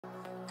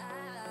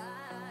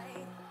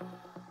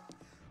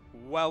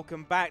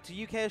Welcome back to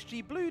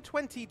UKSG Blue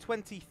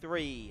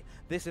 2023.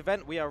 This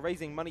event we are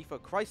raising money for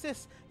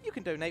Crisis. You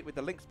can donate with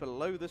the links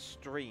below the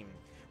stream.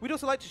 We'd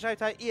also like to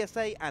shout out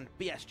ESA and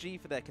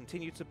BSG for their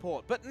continued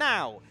support. But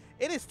now,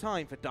 it is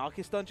time for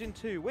Darkest Dungeon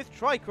 2 with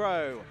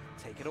Tricrow.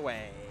 Take it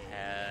away.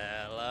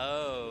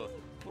 Hello.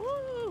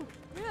 Woo!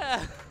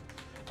 Yeah.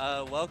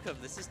 Welcome.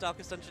 This is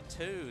Darkest Dungeon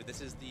 2.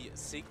 This is the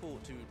sequel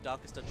to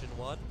Darkest Dungeon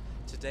 1.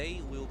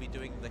 Today we will be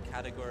doing the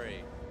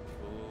category.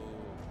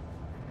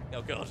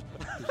 Oh god.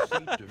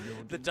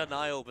 The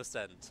denial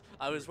percent.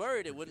 I was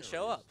worried it wouldn't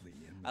show up.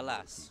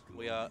 Alas,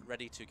 we are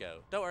ready to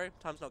go. Don't worry,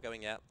 time's not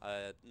going yet.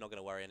 Not going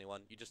to worry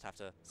anyone. You just have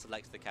to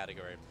select the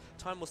category.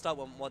 Time will start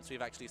once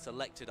we've actually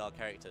selected our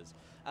characters.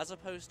 As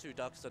opposed to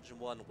Darkest Dungeon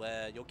 1,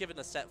 where you're given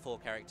a set 4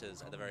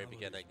 characters at the very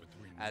beginning,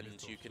 and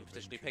you can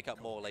potentially pick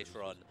up more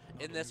later on.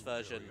 In this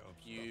version,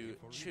 you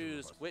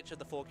choose which of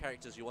the 4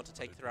 characters you want to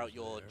take throughout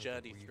your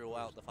journey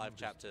throughout the 5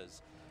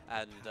 chapters,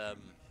 and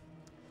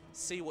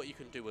see what you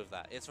can do with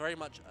that. It's very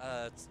much,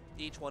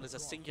 each one is a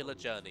singular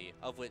journey,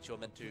 of which you're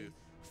meant to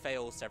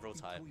fail several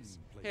times.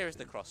 Here is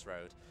the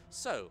crossroad.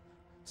 So,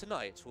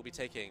 tonight we'll be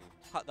taking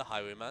the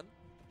Highwayman,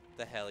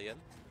 the Hellion,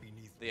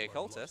 the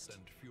Occultist,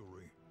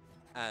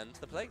 and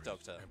the Plague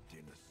Doctor.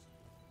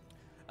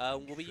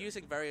 We'll be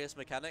using various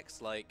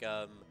mechanics, like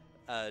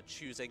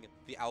choosing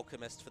the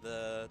Alchemist for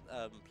the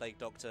Plague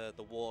Doctor,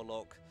 the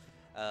Warlock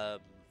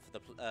for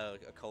the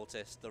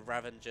Occultist, the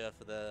Ravenger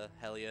for the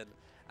Hellion,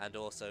 and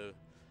also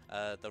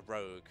the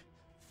Rogue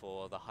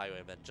for the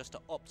Highwayman, just to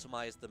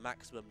optimize the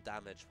maximum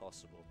damage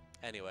possible.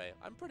 Anyway,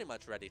 I'm pretty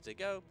much ready to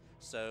go,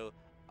 so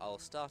I'll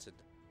start in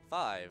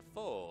 5,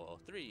 4,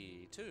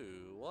 3,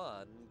 2,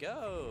 1,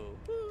 go!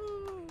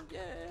 Woo! Yeah!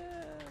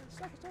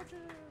 Darkest Dungeon!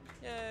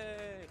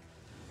 Yay!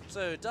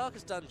 So,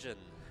 Darkest Dungeon.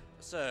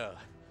 So,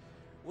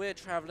 we're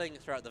traveling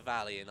throughout the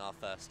valley in our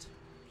first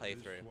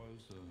playthrough,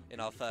 in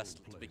our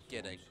first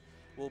beginning.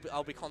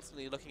 I'll be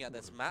constantly looking at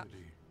this map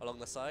along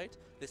the side.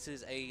 This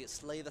is a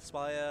Slay the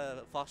Spire,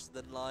 Faster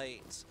Than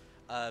Light,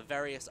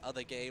 various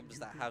other games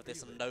that have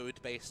this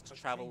node-based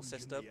travel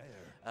system,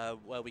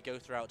 where we go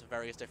throughout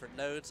various different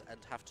nodes and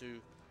have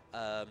to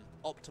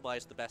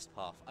optimize the best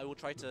path. I will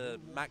try to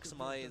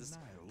maximize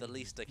the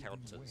least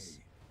encounters.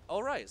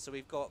 Alright, so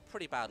we've got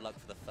pretty bad luck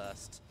for the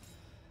first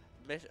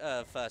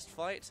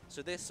fight.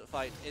 So this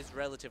fight is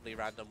relatively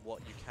random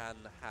what you can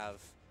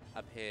have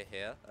appear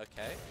here,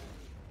 okay?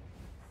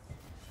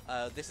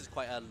 This is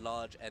quite a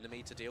large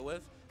enemy to deal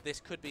with. This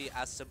could be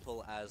as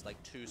simple as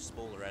like 2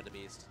 smaller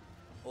enemies,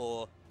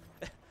 or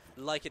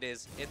like it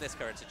is in this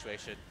current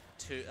situation,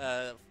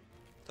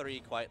 3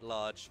 quite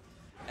large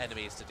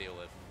enemies to deal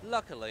with.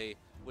 Luckily,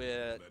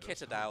 we're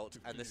kitted out,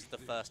 and this is the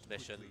first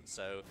mission,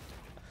 so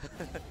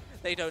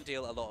they don't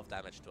deal a lot of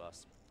damage to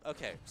us.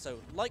 Okay, so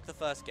like the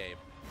first game,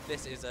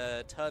 this is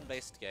a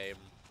turn-based game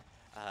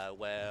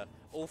where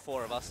all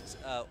four of us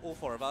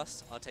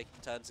are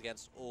taking turns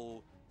against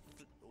all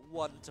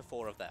 1 to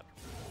 4 of them.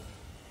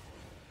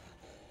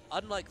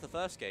 Unlike the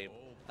first game,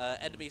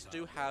 enemies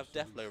do have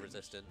death blow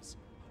resistance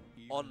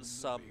on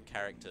some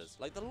characters.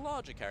 Like the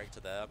larger character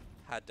there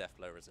had death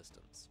blow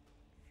resistance.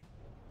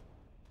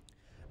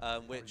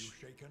 Which,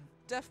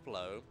 death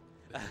blow,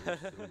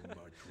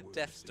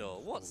 death's door,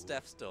 what's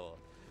death's door?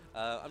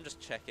 I'm just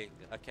checking.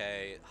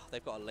 Okay,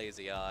 they've got a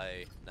lazy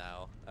eye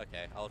now.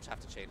 Okay, I'll have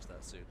to change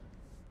that soon.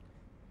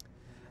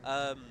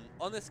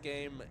 On this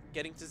game,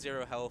 getting to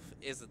 0 health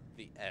isn't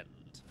the end.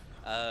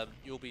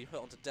 You'll be put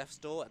onto Death's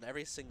Door, and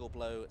every single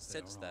blow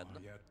since then,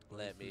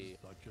 let me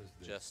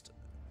just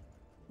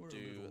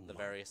do the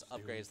various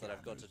upgrades that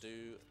I've got to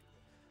do.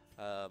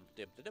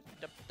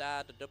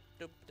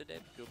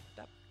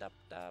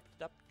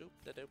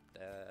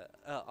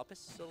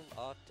 Abyssal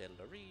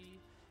Artillery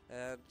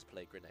and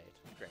Plague Grenade.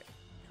 Great.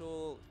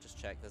 Cool. Just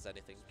check there's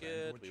anything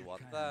good. We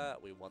want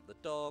that. We want the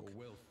dog.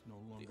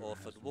 The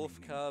Orphan Wolf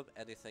Cub.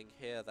 Anything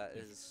here that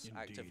is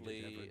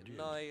actively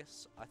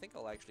nice. I think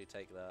I'll actually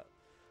take that.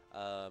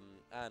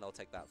 And I'll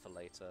take that for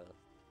later.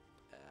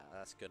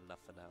 That's good enough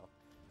for now.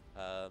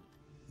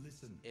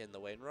 In the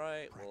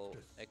Wainwright, we'll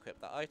equip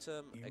that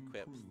item,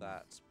 equip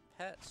that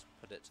pet,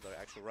 put it to the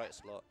actual right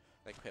slot,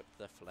 equip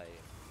the flame.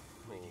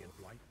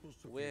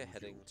 Cool. We're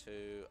heading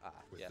to...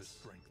 yes.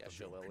 Yeah,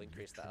 sure, we'll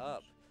increase that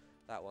up.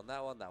 That one,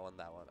 that one, that one,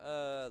 that one.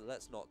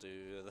 Let's not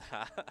do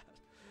that.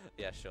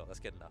 Yeah, sure, that's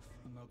good enough.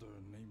 Another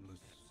nameless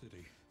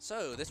city.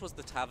 So, this was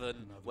the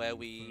tavern where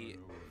we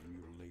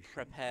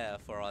prepare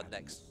for our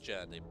next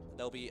journey.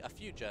 There'll be a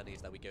few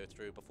journeys that we go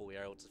through before we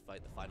are able to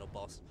fight the final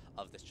boss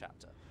of this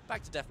chapter.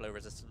 Back to Deathblow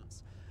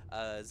Resistance.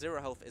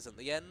 0 health isn't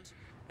the end.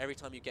 Every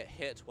time you get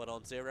hit when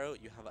on 0,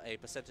 you have a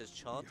percentage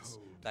chance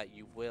that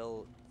you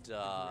will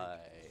die.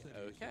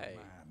 Okay.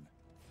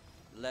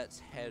 Let's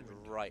head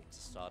right to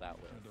start out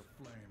with.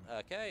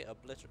 Okay,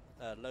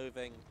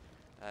 Loathing,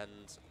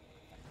 and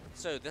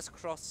so this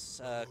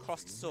crossed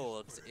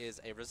swords is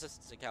a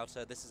resistance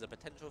encounter. This is a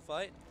potential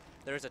fight.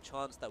 There is a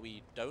chance that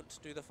we don't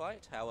do the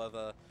fight.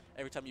 However,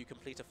 every time you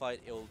complete a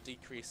fight, it will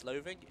decrease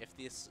Loathing.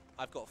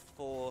 I've got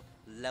 4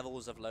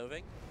 levels of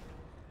Loathing.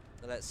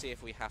 let's see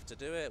if we have to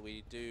do it.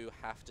 We do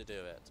have to do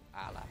it,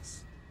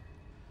 alas.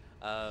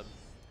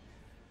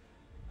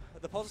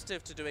 The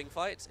positive to doing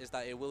fights is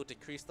that it will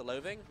decrease the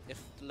loathing. If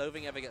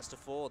loathing ever gets to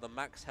 4, the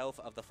max health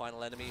of the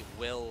final enemy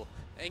will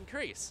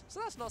increase. So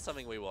that's not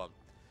something we want.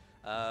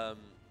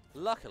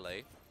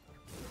 Luckily,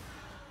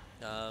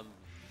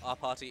 our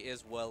party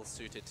is well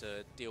suited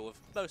to deal with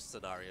most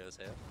scenarios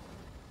here.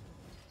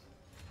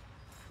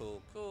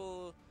 Cool,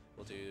 cool.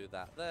 We'll do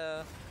that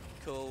there.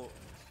 Cool.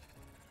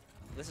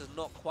 This is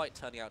not quite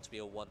turning out to be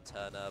a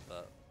one-turner,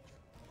 but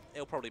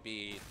it'll probably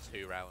be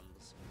 2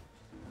 rounds.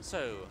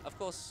 So, of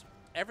course,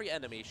 every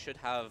enemy should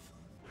have...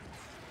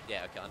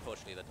 Yeah, okay,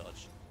 unfortunately the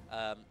dodge.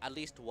 At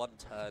least 1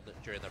 turn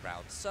during the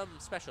round. Some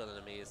special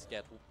enemies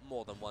get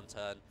more than 1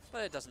 turn,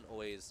 but it doesn't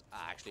always...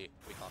 actually,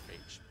 we can't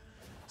reach.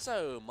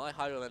 So, my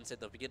Hieroman's in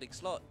the beginning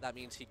slot. That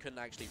means he couldn't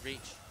actually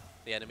reach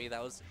the enemy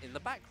that was in the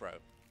back row.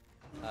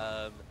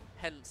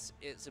 Hence,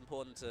 it's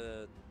important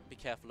to be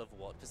careful of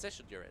what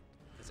position you're in,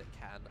 because it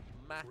can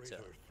matter.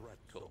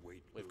 Cool,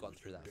 we've gone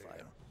through that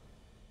fight.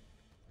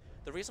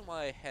 The reason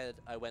why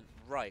I went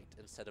right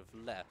instead of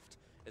left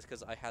is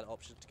because I had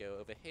options to go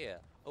over here.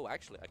 Oh,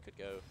 actually, I could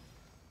go...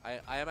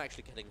 I am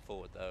actually getting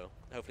forward, though.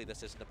 Hopefully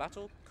this isn't a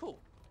battle. Cool.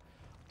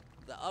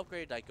 The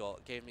upgrade I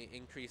got gave me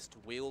increased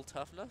wheel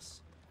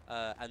toughness,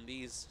 and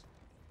these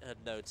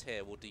nodes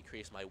here will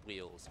decrease my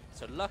wheels.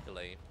 So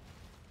luckily,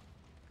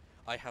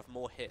 I have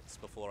more hits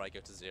before I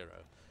go to 0.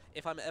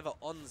 If I'm ever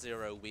on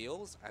 0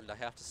 wheels and I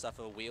have to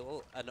suffer a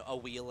wheel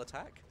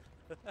attack,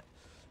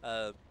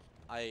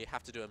 I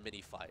have to do a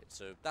mini fight.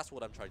 So that's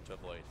what I'm trying to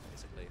avoid,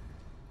 basically.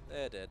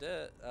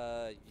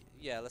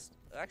 Yeah, let's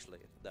actually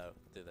no,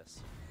 do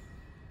this.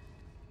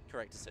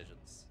 Correct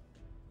decisions.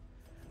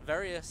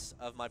 Various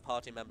of my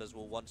party members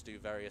will want to do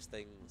various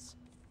things.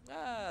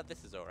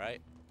 This is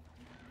alright.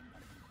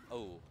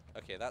 Oh,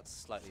 okay, that's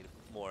slightly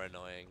more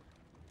annoying.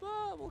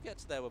 But we'll get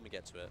to there when we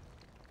get to it.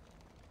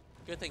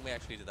 Good thing we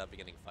actually did that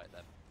beginning fight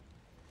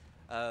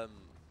then.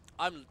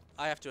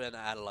 I have to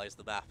analyze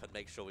the map and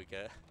make sure we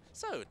go.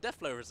 So, death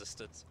blow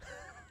resistance.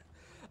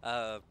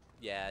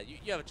 Yeah,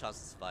 you have a chance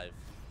to survive.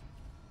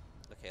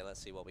 Okay, let's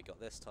see what we got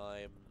this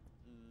time.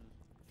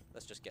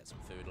 Let's just get some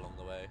food along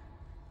the way.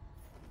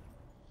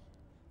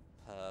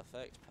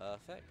 Perfect,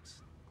 perfect.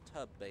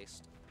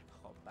 Turn-based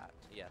combat,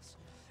 yes.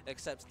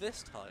 Except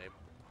this time,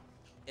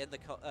 in the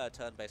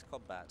turn-based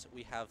combat,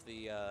 we have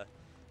the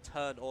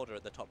turn order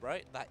at the top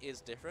right. That is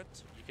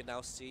different. You can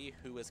now see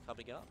who is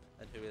coming up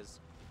and who is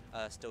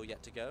still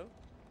yet to go.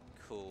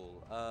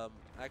 Cool.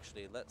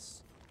 Actually,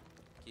 let's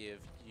give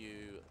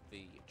you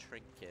the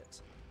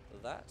trinket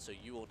that. So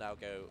you will now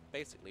go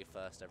basically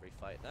first every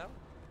fight now.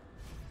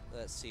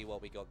 Let's see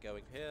what we got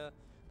going here.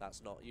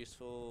 That's not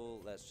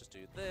useful. Let's just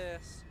do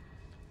this.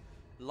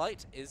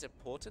 Light is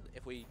important.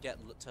 If we get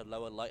to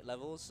lower light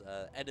levels,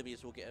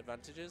 enemies will get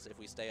advantages. If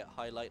we stay at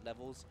high light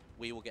levels,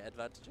 we will get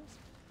advantages.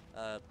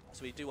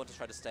 So we do want to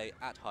try to stay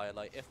at higher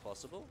light if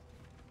possible.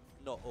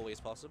 Not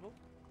always possible,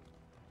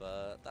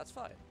 but that's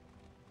fine.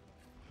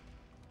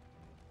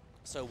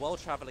 So while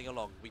traveling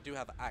along, we do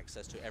have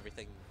access to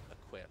everything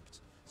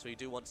equipped. So we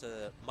do want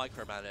to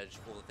micromanage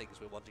all the things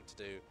we're wanting to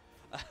do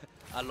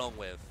along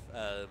with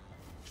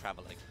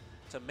traveling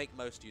to make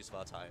most use of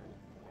our time.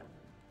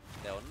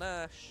 They'll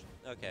Nash.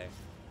 Okay.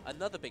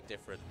 Another big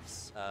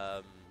difference,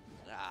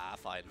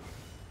 fine,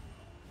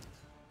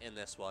 in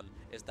this one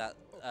is that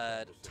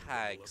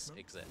tags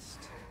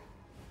exist.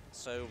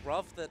 So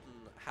rather than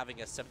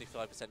having a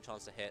 75%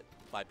 chance to hit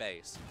by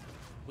base,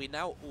 we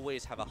now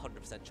always have a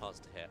 100% chance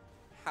to hit.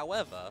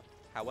 However,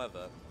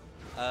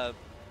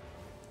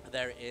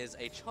 there is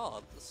a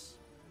chance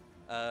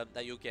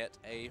that you'll get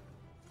a,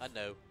 I don't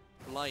know,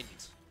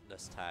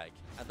 blindness tag,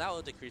 and that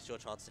will decrease your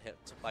chance to hit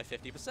by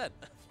 50%.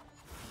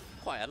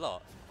 Quite a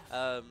lot.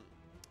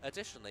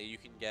 Additionally, you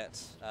can get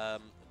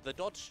the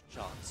dodge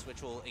chance,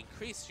 which will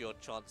increase your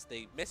chance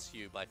they miss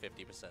you by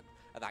 50%,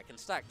 and that can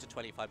stack to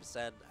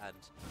 25% and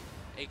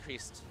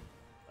increased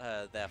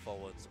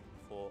therefore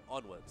for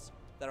onwards.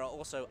 There are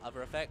also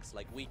other effects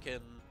like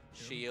weaken,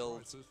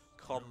 shield,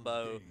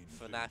 combo,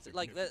 fanatic.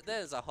 Like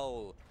there's a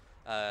whole.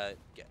 I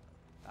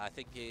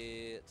think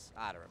it's.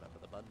 I don't remember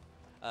the button.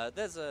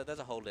 There's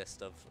a whole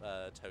list of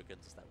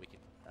tokens that we can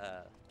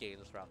gain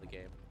throughout the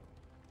game.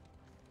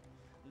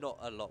 Not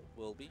a lot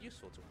will be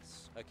useful to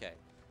us. Okay,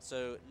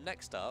 so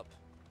next up,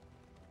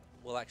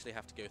 we'll actually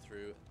have to go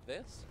through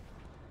this.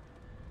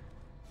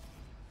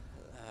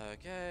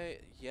 Okay,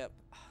 yep,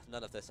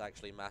 none of this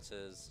actually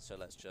matters, so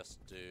let's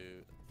just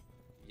do,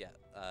 yeah,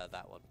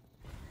 that one.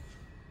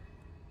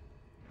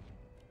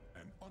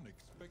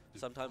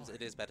 Sometimes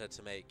it is better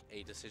to make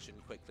a decision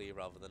quickly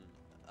rather than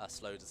a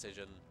slow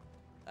decision,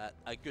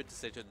 a good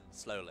decision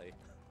slowly.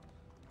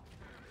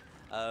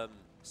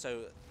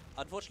 So,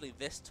 unfortunately,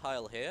 this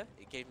tile here,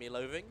 it gave me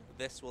loathing.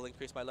 This will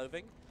increase my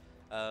loathing.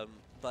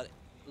 But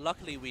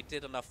luckily, we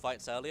did enough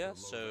fights earlier,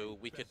 so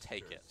we could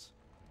take it.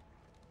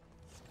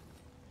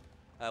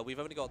 We've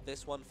only got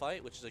this one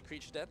fight, which is a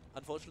creature den.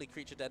 Unfortunately,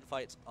 creature den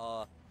fights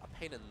are a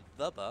pain in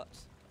the butt.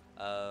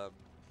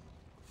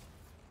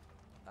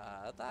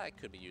 That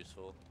could be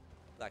useful.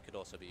 That could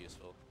also be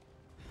useful.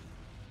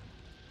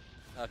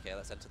 Okay,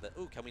 let's enter the...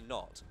 Ooh, can we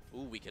not?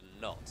 Ooh, we can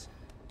not.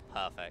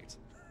 Perfect.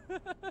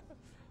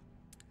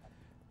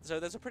 So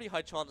there's a pretty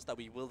high chance that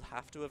we will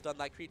have to have done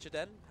that creature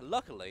den.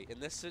 Luckily, in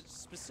this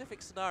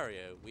specific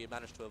scenario, we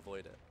managed to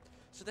avoid it.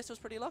 So this was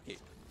pretty lucky.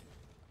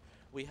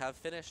 We have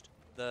finished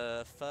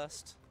the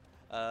first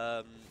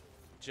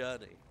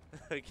journey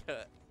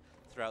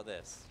throughout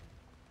this.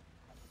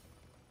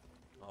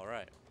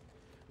 Alright.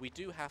 We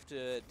do have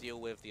to deal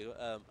with the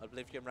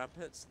Oblivion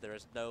Ramparts. There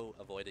is no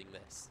avoiding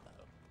this,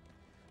 though.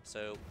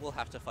 So we'll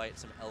have to fight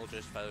some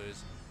Eldritch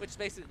foes, which is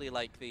basically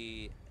like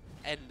the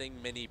ending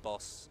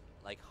mini-boss,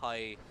 like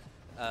high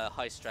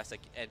stress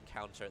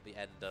encounter at the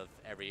end of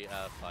every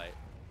fight.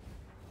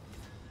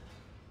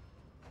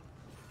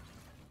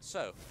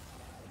 So,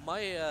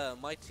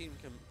 my team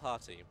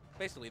party,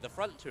 basically the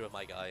front two of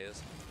my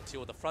guys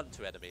deal with the front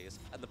two enemies,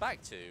 and the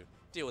back two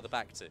deal with the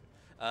back two.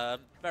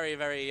 Very,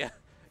 very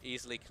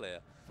easily clear.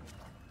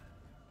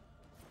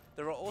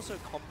 There are also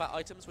combat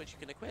items which you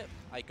can equip.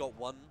 I got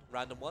one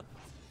random one.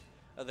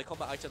 The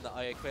combat item that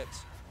I equipped,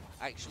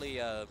 actually,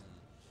 the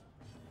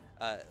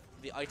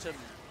item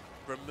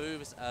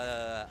removes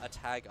a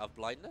tag of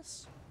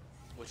blindness,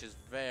 which is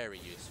very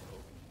useful.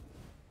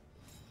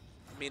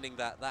 Meaning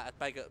that that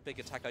big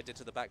attack I did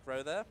to the back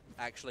row there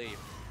actually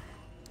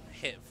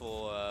hit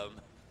for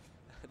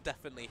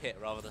definitely hit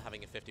rather than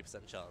having a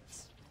 50%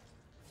 chance.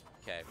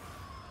 Okay.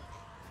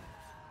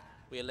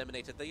 We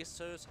eliminated these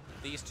two.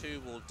 These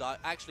two will die.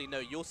 Actually, no,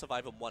 you'll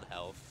survive on 1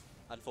 health,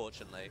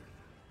 unfortunately.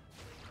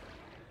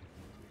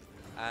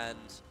 And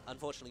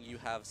unfortunately, you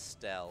have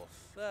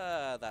stealth.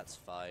 That's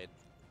fine.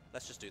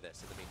 Let's just do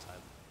this in the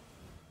meantime.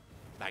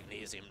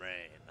 Magnesium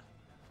rain.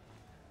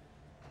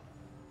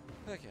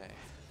 Okay.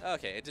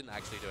 Okay, it didn't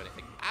actually do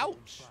anything.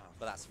 Ouch!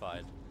 But that's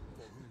fine.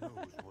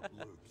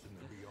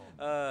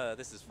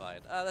 This is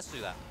fine. Let's do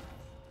that.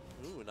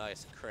 Ooh,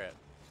 nice crit.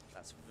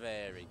 That's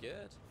very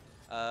good.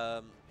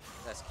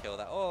 Let's kill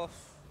that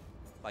off.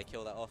 By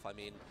kill that off, I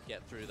mean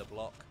get through the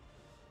block.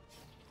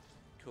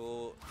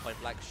 Cool. Point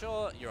blank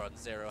shot. You're on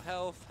 0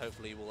 health.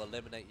 Hopefully, we'll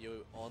eliminate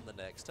you on the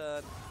next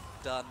turn.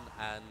 Done.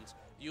 And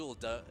you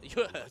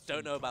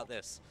don't know about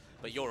this,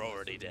 but you're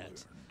already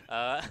dead.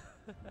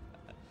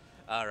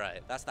 All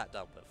right, that's that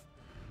done with.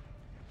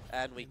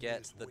 And we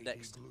get the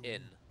next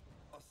inn,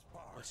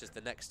 which is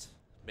the next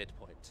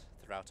midpoint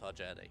throughout our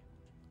journey.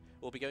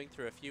 We'll be going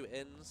through a few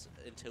inns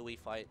until we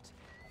fight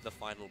the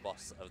final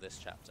boss of this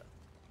chapter.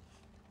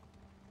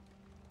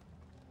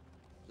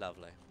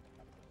 Lovely.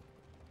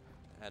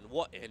 And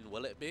what inn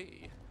will it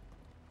be?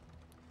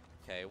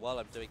 Okay, while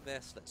I'm doing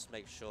this, let's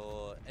make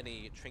sure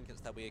any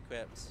trinkets that we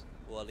equipped,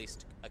 we'll at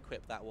least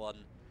equip that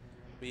one.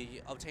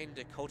 We obtained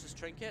a cultist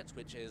trinket,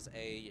 which is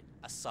a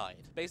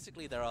side.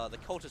 Basically, there are the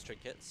cultist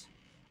trinkets.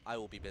 I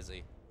will be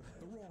busy,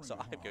 so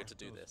I'm going to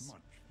do this.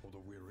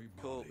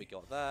 Cool, we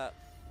got that.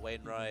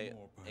 Wainwright,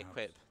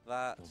 equip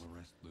that.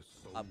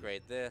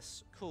 Upgrade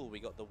this. Cool, we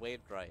got the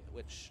Wainwright,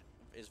 which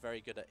is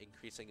very good at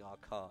increasing our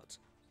card.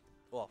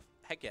 Oh,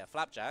 heck yeah,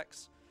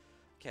 flapjacks.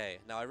 Okay,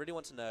 now I really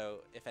want to know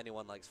if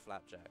anyone likes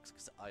flapjacks,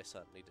 because I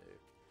certainly do.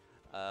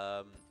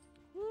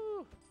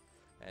 Woo!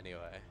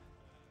 Anyway.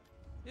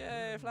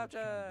 Yay,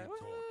 flapjack! Woo!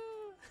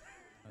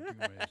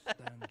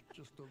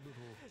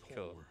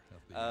 Cool.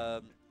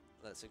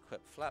 Let's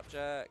equip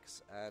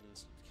flapjacks,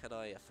 and can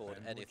I afford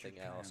anything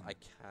else? I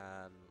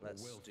can.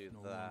 Let's do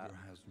that.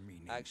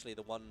 Actually,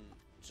 the one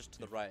just to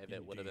the right of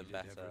it would have been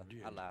better,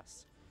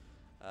 alas.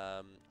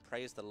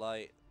 Praise the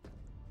light.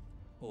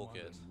 All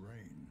good.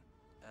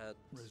 And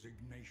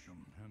resignation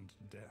and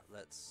death.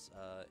 Let's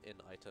in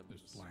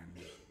items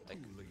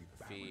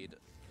feed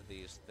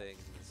these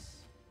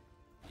things.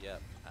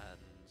 Yep, and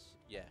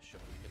yeah, sure,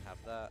 you can have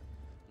that.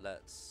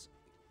 Let's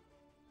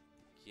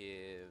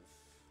give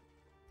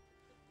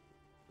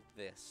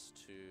this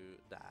to...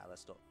 Nah,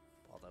 let's not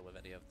bother with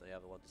any of the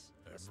other ones.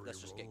 Let's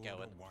just get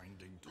going.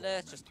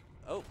 Let's just...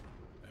 Oh!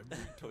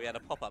 We had a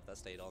pop-up that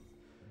stayed on.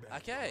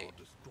 Okay!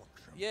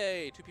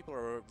 Yay! 2 people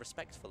are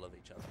respectful of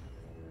each other.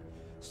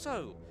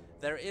 So,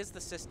 there is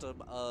the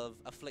system of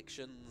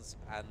afflictions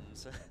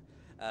and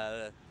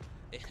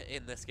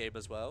in this game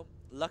as well.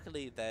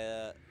 Luckily,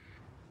 they're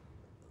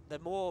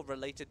more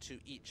related to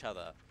each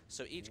other.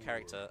 So each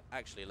character,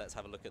 actually, let's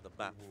have a look at the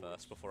map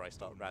first before I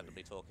start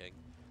randomly talking.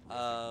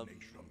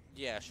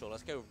 Yeah, sure,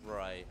 let's go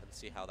right and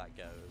see how that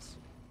goes.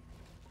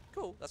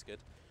 Cool, that's good.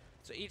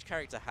 So each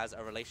character has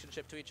a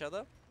relationship to each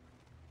other.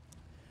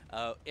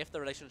 If the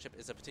relationship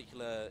is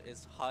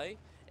high,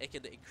 it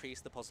can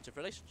increase the positive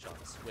relation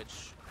chance,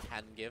 which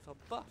can give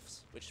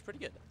buffs, which is pretty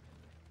good.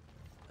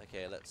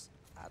 Okay, let's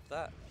add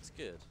that. It's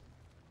good.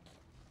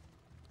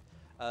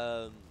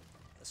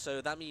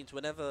 So that means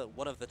whenever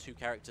one of the 2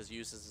 characters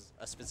uses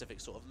a specific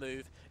sort of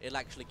move, it'll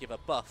actually give a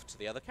buff to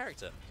the other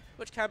character,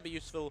 which can be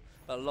useful,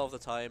 but a lot of the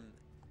time,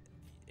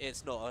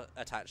 it's not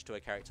attached to a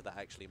character that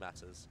actually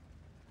matters.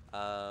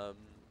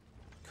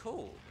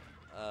 Cool.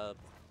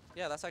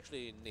 Yeah, that's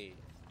actually neat.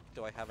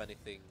 Do I have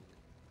anything?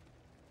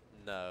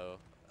 No,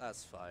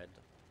 that's fine.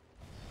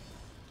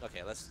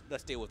 Okay,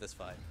 let's deal with this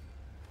fight.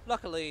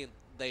 Luckily,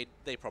 they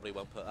probably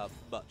won't put up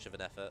much of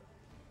an effort.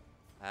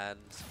 And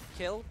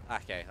kill?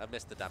 Okay, I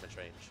missed the damage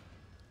range.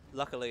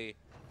 Luckily,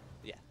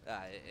 yeah,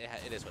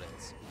 it is what it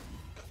is.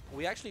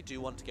 We actually do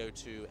want to go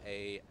to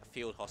a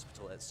field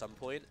hospital at some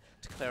point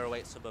to clear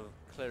away some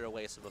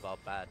of our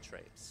bad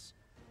traits.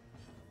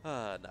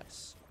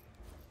 Nice.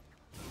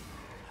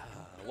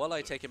 While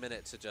I take a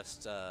minute to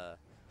just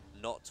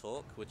not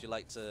talk, would you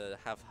like to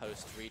have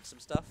host read some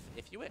stuff,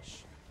 if you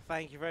wish?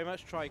 Thank you very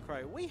much,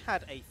 Tricrow. We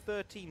had a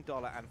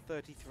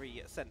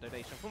 $13.33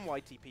 donation from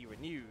YTP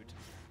Renewed.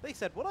 They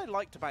said, what I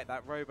liked about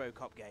that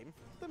RoboCop game,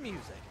 the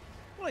music.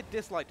 What I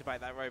disliked about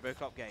that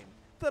RoboCop game,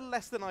 the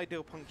less than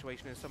ideal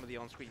punctuation in some of the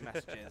on-screen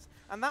messages.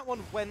 And that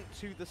one went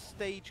to the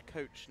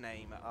stagecoach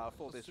name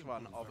for this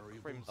run of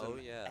Crimson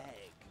Egg.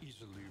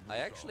 I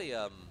actually,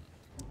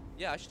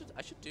 yeah, I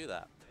should do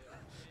that.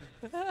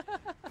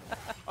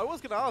 I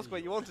was going to ask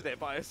where you wanted it,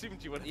 but I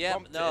assumed you would have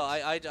prompted. No,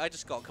 I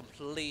just got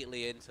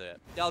completely into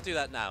it. Yeah, I'll do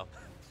that now.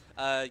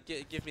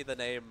 Give me the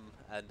name,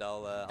 and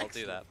I'll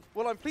do that.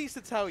 Well, I'm pleased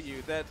to tell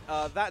you that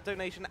that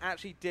donation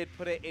actually did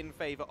put it in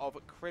favor of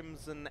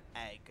Crimson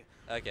Egg.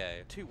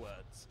 Okay. 2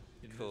 words.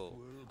 Cool.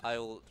 I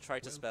will try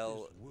to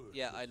spell.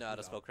 Yeah, I know how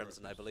to spell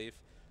Crimson, I believe.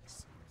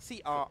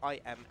 Crimson.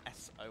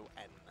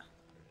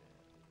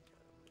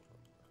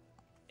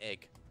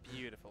 Egg.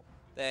 Beautiful.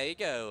 There you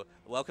go.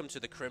 Welcome to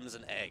the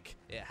Crimson Egg.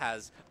 It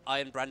has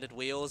iron-branded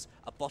wheels,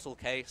 a bottle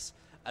case,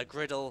 a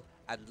griddle,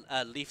 and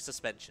leaf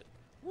suspension.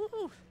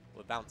 Woohoo!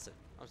 We're bouncing.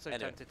 I'm so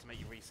tempted to make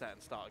you reset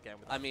and start again.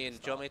 I mean, do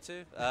you want me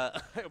to?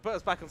 It'll put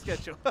us back on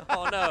schedule.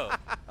 Oh no!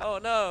 Oh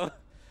no!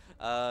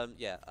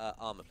 Yeah,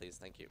 armor, please.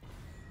 Thank you.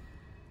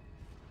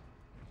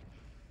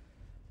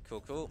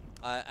 Cool, cool.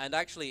 And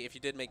actually, if you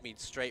did make me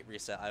straight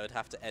reset, I would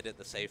have to edit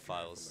the save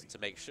files to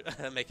make sure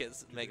make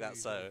that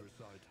so.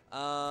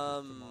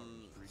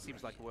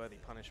 Seems like a worthy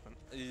punishment.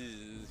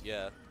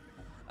 Yeah.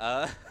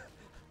 I'd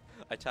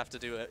have to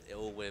do it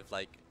all with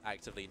like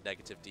actively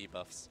negative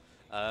debuffs.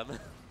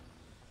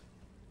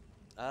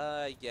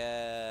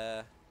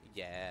 Yeah,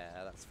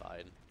 that's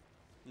fine.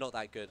 Not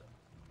that good.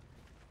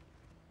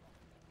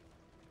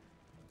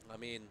 I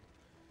mean,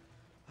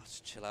 I'll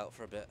just chill out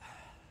for a bit.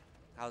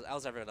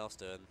 How's everyone else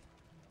doing?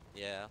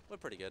 Yeah, we're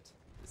pretty good,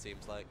 it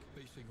seems like.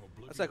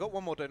 So I got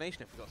one more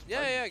donation if you've got some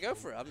time. Yeah, go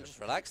for it. I'm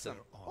just relaxing.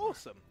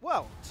 Awesome.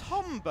 Well,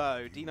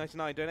 Tombo,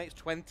 D99, donates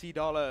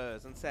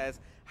 $20 and says,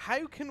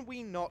 how can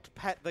we not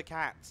pet the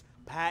cats?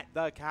 Pet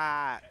the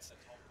cat.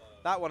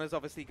 That one has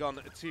obviously gone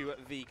to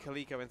the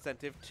Coleco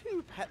incentive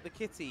to pet the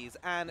kitties.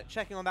 And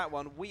checking on that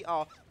one, we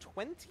are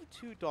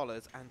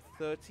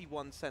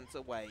 $22.31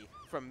 away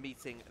from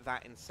meeting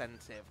that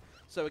incentive.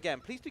 So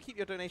again, please do keep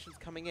your donations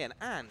coming in.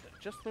 And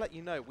just to let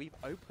you know, we've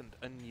opened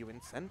a new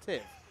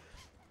incentive.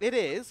 It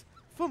is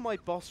for my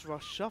Boss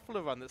Rush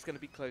Shuffler run that's going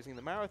to be closing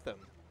the marathon.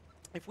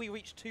 If we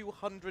reach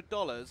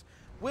 $200,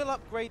 we'll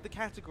upgrade the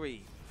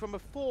category from a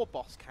 4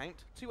 boss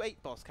count to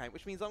 8 boss count,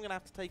 which means I'm going to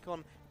have to take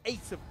on 8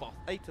 of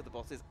the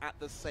bosses at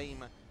the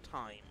same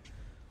time.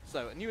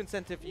 So a new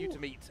incentive for you to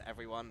meet,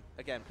 everyone.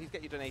 Again, please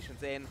get your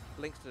donations in.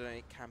 Links to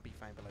donate can be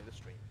found below the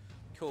stream.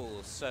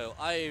 Cool. So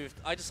I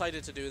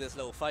decided to do this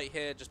little fight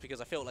here just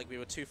because I felt like we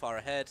were too far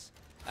ahead,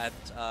 and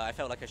I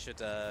felt like I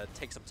should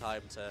take some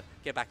time to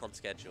get back on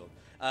schedule.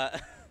 No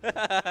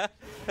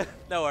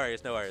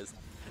worries, no worries.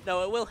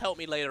 No, it will help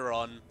me later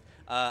on,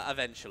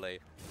 eventually.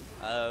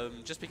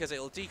 Just because it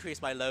will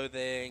decrease my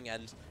loathing,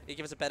 and it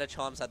gives a better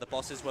chance that the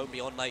bosses won't be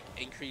on like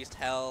increased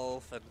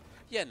health, and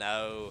you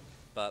know.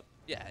 But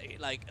yeah,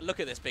 like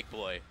look at this big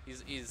boy.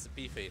 He's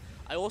beefy.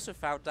 I also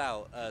found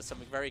out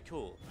something very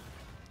cool,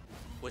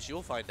 which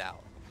you'll find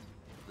out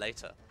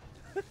later.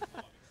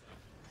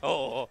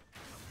 Oh.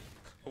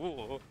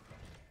 Ooh.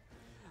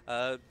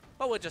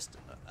 But we're just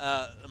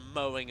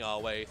mowing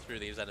our way through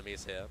these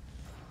enemies here.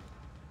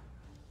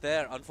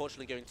 They're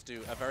unfortunately going to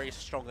do a very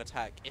strong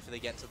attack if they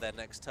get to their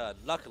next turn.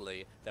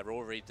 Luckily, they're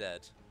already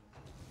dead.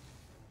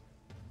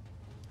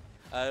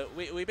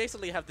 We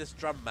basically have this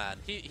drum man.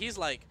 He's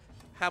like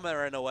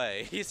hammering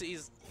away.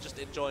 He's just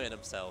enjoying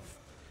himself.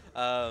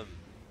 But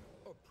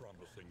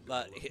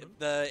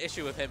the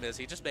issue with him is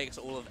he just makes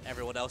all of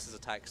everyone else's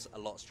attacks a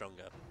lot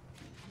stronger.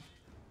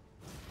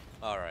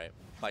 Alright,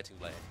 fighting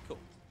blade. Cool.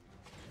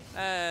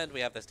 And we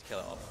have this to kill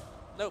it off.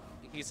 Nope,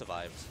 he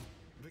survived.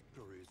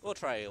 We'll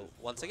try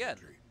once again.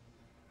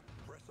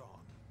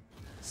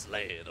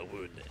 Slay the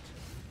wounded.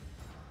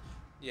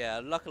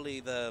 Yeah, luckily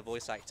the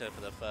voice actor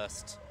for the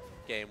first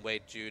game,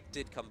 Wade Jude,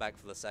 did come back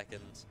for the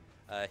second.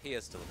 He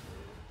is still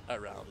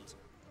around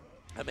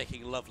and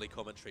making lovely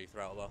commentary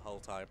throughout the whole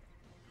time.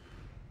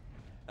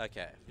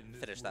 Okay,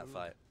 finish that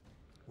fight.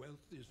 Wealth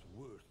is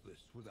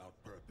worthless without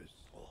purpose.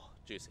 Oh,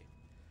 juicy.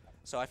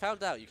 So I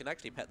found out you can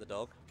actually pet the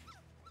dog,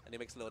 and he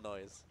makes a little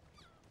noise.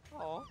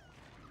 Aww.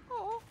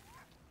 Aww.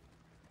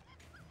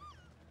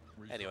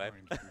 Anyway.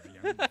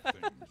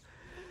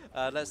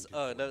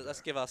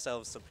 Let's give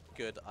ourselves some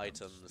good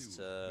items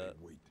to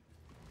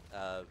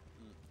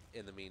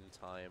in the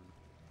meantime.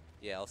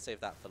 Yeah, I'll save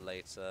that for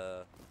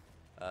later.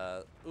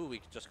 Ooh,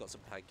 we just got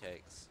some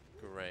pancakes.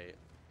 Great.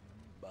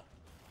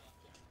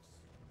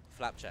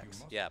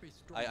 Flapjacks. Yeah,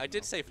 I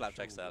did say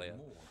flapjacks earlier.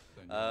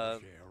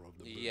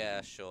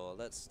 Yeah, sure.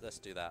 Let's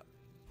do that.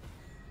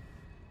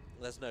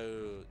 There's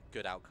no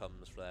good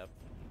outcomes for them.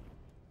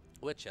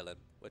 We're chilling.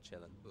 We're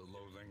chilling. The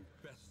loathing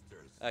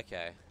festers.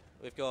 Okay,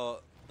 we've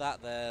got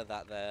that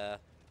there,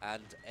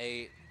 and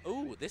a...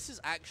 Ooh, this is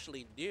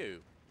actually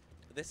new.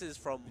 This is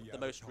from the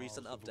most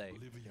recent update.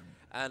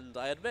 And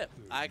I admit,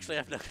 I actually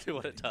have no clue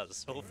what it does,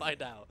 so we'll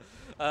find out.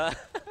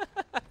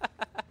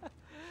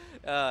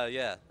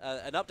 Yeah,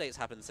 an update's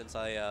happened since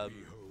I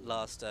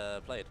last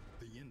played.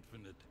 The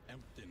infinite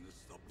emptiness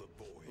of the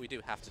void. We do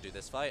have to do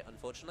this fight,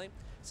 unfortunately,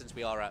 since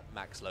we are at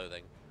max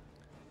loathing.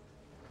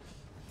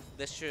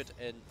 This should,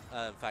 in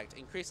fact,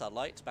 increase our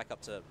light back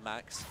up to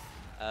max,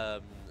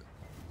 and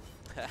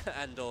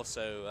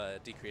also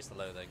decrease the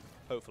loathing,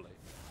 hopefully.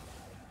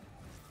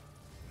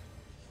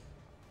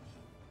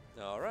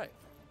 Alright.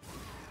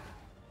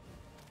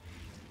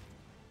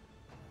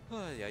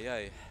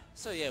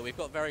 So yeah, we've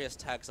got various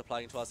tags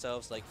applying to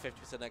ourselves, like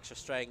 50% extra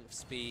strength,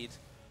 speed,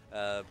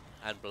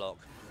 and block.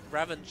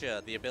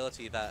 Ravager, the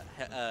ability that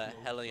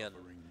Hellion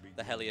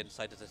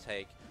decided to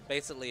take,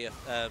 basically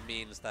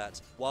means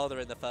that while they're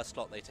in the first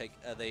slot,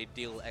 they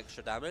deal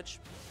extra damage.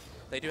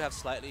 They do have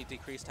slightly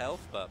decreased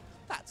health, but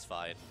that's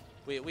fine.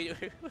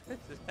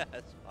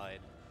 That's fine.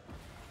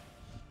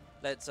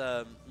 Let's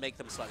make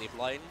them slightly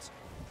blind.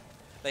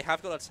 They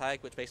have got a tag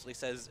which basically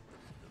says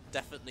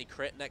definitely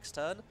crit next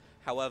turn.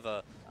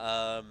 However,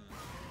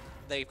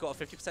 they've got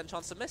a 50%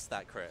 chance to miss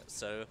that crit,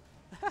 so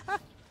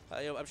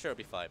I'm sure it'll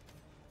be fine.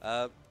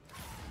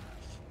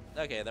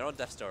 Okay, they're on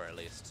Death's Door at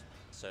least,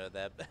 so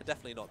they're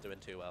definitely not doing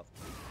too well.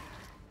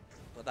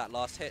 But that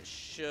last hit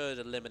should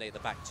eliminate the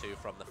back two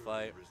from the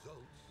fight,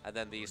 and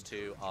then these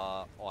two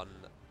are on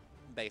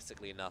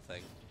basically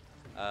nothing.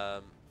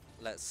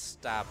 Let's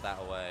stab that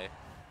away.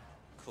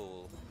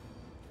 Cool.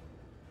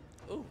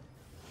 Ooh.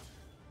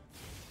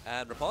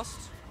 And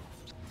riposte.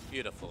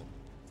 Beautiful.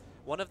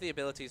 One of the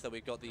abilities that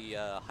we've got the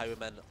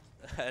Highwaymen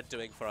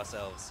doing for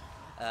ourselves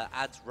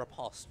adds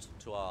riposte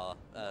to our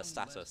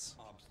status.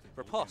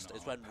 Riposte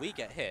is when we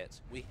get hit,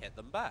 we hit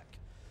them back.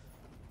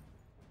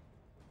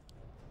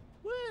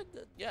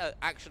 Yeah,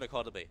 action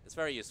economy. It's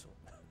very useful.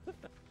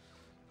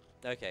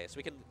 Okay, so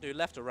we can do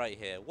left or right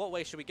here. What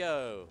way should we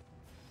go?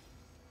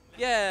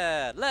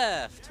 Yeah,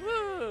 left.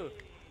 Woo!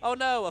 Oh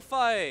no, a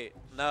fight.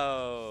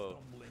 No.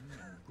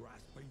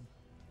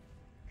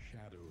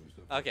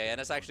 Okay,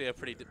 and it's actually a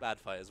pretty bad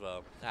fight as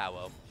well. Ah,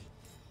 well.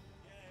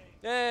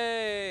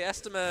 Yay!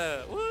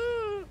 Estimate!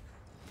 Woo!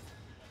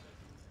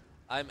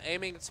 I'm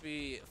aiming to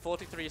be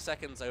 43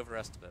 seconds over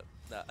estimate.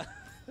 No.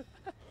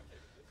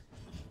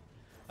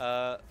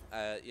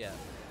 Yeah.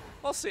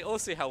 We'll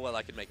see how well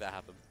I can make that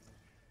happen.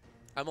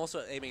 I'm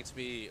also aiming to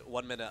be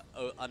 1 minute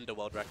under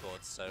world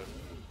records, so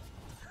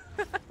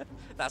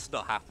that's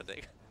not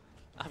happening.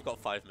 I've got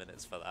 5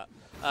 minutes for that.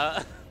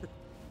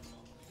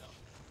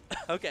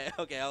 Okay,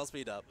 I'll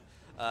speed up.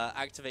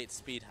 Activate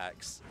speed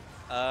hacks.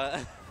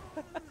 The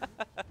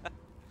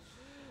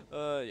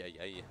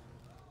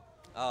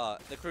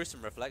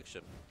gruesome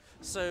reflection.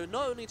 So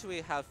not only do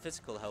we have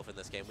physical health in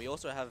this game, we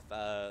also have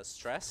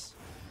stress.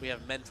 We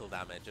have mental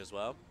damage as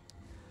well.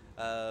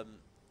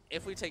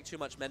 If we take too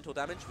much mental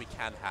damage, we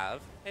can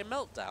have a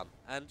meltdown,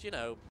 and you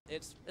know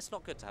it's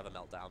not good to have a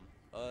meltdown.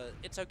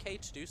 It's okay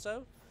to do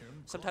so.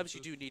 Sometimes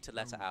you do need to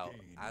let it out,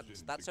 and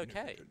that's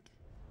okay.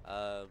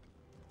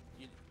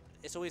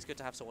 It's always good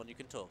to have someone you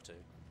can talk to.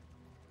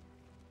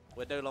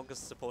 We're no longer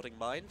supporting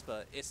Mind,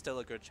 but it's still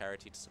a good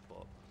charity to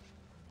support.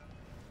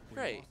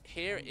 Great.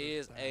 Here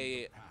is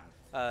a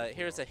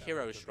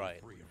hero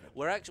shrine.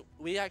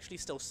 We actually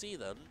still see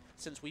them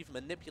since we've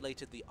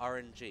manipulated the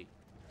RNG.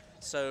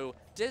 So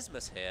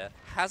Dismas here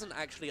hasn't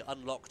actually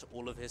unlocked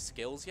all of his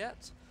skills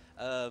yet,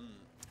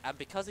 and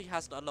because he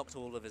hasn't unlocked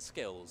all of his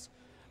skills,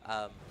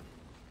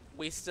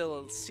 we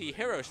still see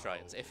hero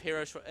shrines. If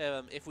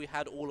we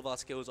had all of our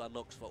skills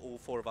unlocked for all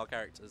 4 of our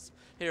characters,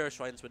 hero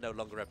shrines would no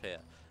longer appear.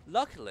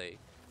 Luckily,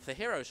 for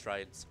hero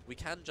shrines, we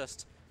can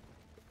just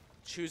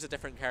choose a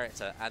different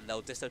character and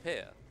they'll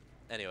disappear.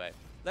 Anyway,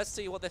 let's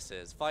see what this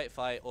is. Fight,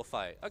 or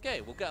fight.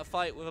 Okay, we'll get a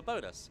fight with a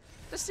bonus.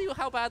 Let's see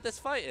how bad this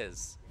fight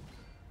is.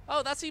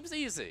 Oh, that seems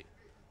easy.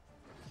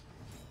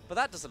 But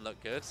that doesn't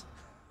look good.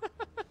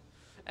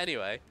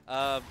 Anyway,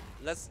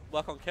 let's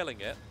work on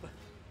killing it.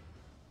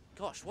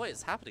 Gosh, what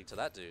is happening to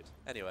that dude?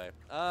 Anyway,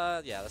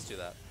 yeah, let's do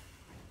that.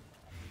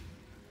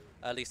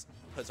 At least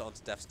puts it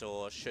onto Death's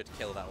Door, should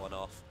kill that one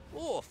off.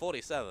 Oh,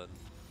 47.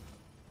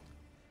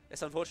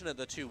 It's unfortunate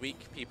the 2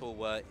 weak people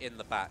were in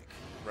the back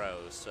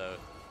rows, so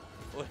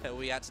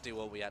we had to do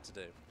what we had to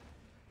do.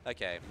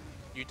 Okay,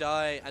 you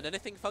die, and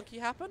anything funky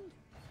happen?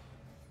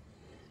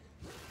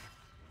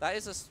 That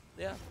is a...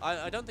 yeah,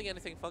 I don't think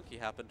anything funky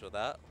happened with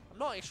that. I'm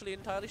not actually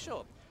entirely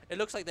sure. It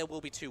looks like there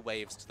will be 2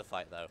 waves to the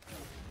fight, though.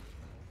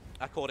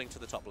 According to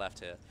the top left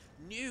here.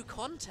 New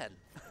content!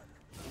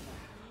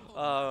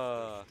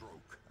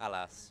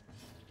 Alas.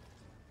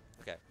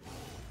 Okay.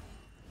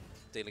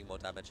 dealing more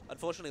damage.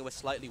 Unfortunately, we're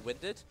slightly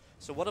winded,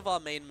 so one of our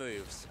main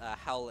moves,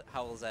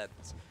 Howl's End,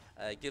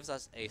 gives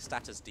us a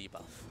status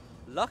debuff.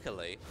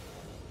 Luckily,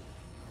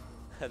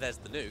 there's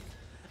the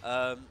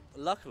nuke.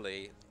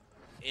 Luckily,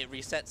 it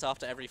resets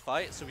after every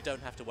fight, so we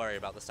don't have to worry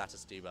about the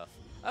status debuff.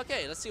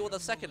 Okay, let's see what the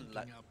second...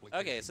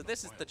 okay, so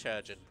this is the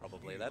Churgeon,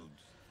 probably, then.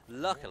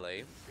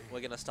 Luckily, we're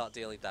going to start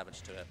dealing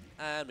damage to it.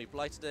 And we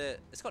blighted it.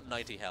 It's got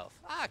 90 health.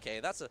 Ah, okay,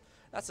 that's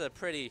a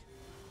pretty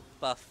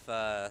buff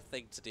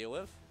thing to deal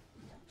with.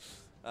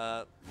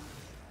 Well,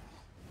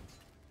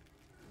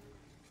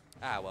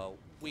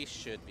 we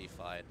should be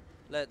fine.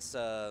 Let's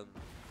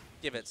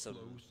give it some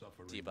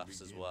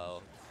debuffs as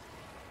well.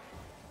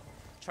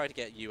 Try to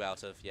get you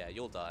out of... yeah,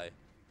 you'll die.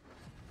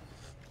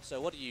 So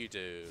what do you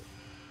do?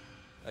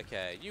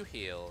 Okay, you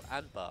heal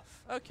and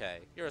buff. Okay,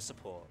 you're a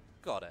support.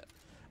 Got it.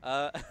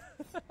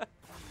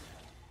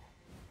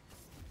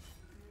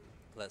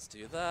 Let's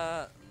do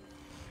that.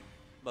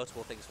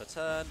 Multiple things per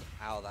turn.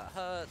 Ow, that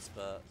hurts,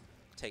 but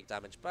take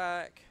damage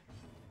back.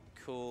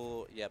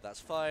 Cool. Yep, that's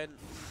fine.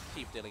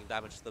 Keep dealing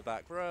damage to the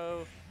back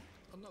row.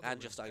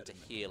 And you're starting to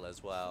heal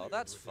as well.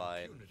 That's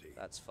fine.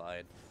 That's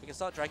fine. We can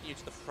start dragging you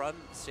to the front,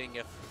 seeing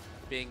if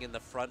being in the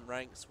front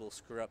ranks will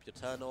screw up your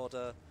turn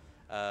order.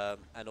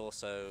 And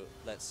also,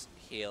 let's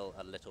heal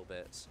a little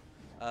bit.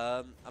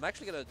 I'm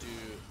actually going to do,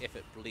 if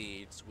it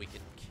bleeds, we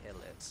can kill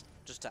it,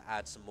 just to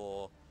add some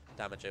more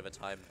damage over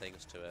time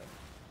things to it.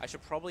 I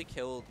should probably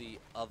kill the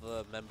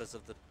other members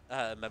of the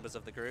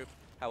group.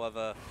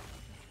 However,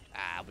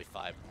 I'll be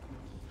fine.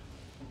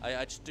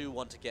 I just do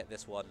want to get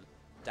this one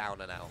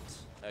down and out.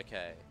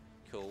 Okay,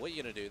 cool. What are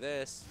you going to do?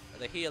 This,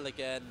 the heal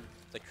again,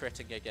 the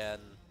critting again.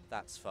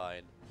 That's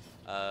fine.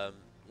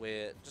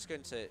 We're just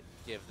going to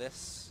give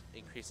this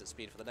increase its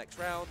speed for the next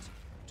round.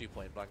 Do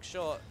point blank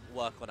shot,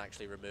 work on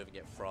actually removing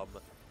it from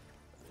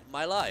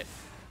my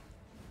life.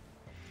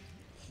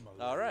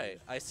 Alright,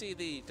 I see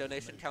the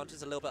donation count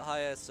is a little bit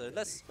higher, so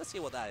let's see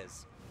what that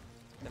is.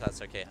 If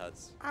that's okay,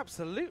 Huds.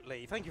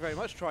 Absolutely. Thank you very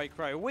much,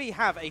 Tricrow. We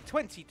have a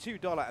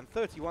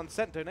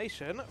 $22.31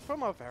 donation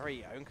from our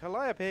very own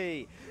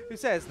Calliope, who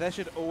says there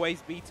should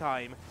always be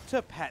time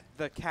to pet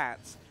the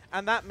cats.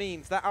 And that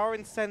means that our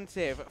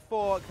incentive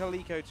for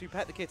Calico to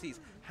pet the kitties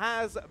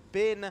has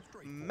been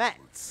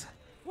met.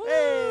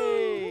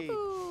 Hey!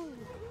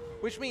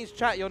 Which means,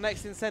 chat, your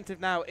next incentive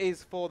now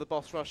is for the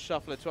Boss Rush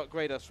Shuffler to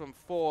upgrade us from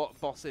 4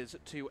 bosses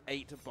to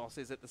 8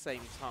 bosses at the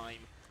same time.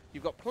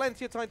 You've got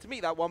plenty of time to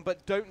meet that one,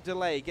 but don't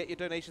delay. Get your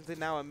donations in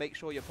now and make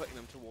sure you're putting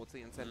them towards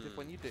the incentive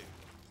when you do.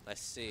 I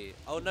see.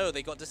 Oh no,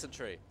 they got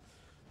dysentery.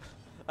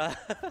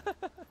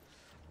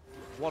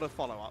 What a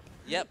follow-up.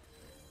 Yep.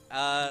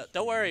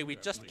 Don't worry, we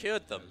just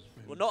cured them.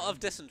 Well, not of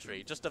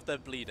dysentery, just of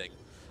them bleeding.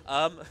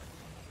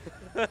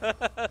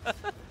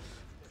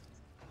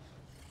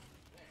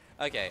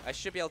 Okay, I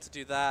should be able to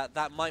do that.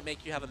 That might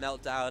make you have a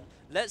meltdown.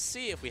 Let's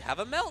see if we have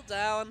a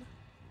meltdown.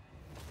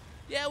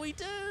 Yeah, we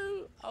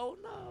do. Oh,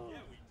 no.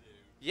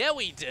 Yeah,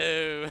 we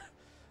do.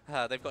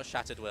 They've got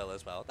Shattered Will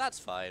as well. That's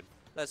fine.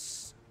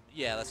 Let's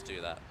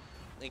do that.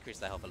 Increase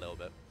their health a little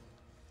bit.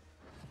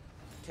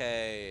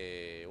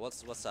 Okay,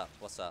 what's up?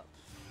 What's up?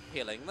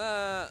 Healing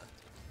that.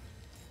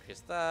 Increase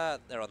that.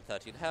 They're on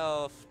 13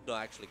 health.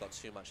 Not actually got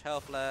too much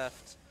health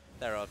left.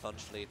 They're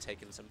eventually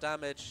taking some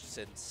damage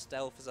since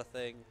stealth is a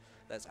thing.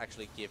 Let's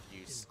actually give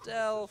you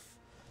stealth,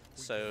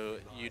 so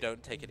you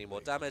don't take any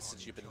more damage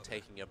since you've been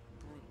taking a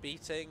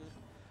beating.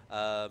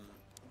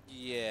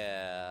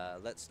 Yeah,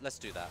 let's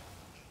do that.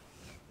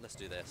 Let's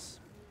do this.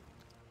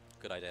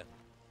 Good idea.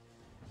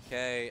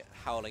 Okay,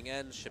 Howling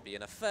End should be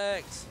in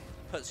effect.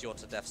 Puts you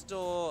onto death's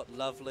door.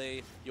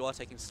 Lovely. You are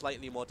taking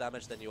slightly more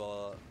damage than you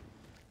are.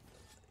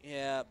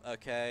 Yeah.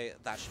 Okay,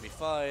 that should be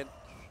fine.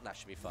 That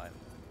should be fine.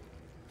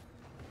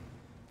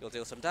 You'll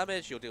deal some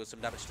damage. You'll deal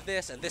some damage to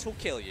this, and this will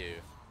kill you.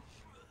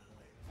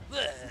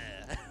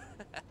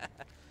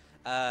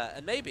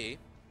 And maybe,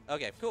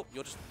 okay, cool.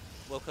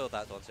 We'll kill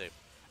that one too.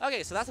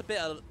 Okay, so that's a bit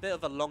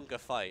of a longer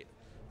fight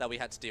that we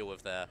had to deal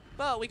with there,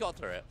 but we got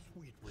through it.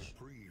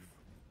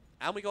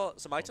 And we got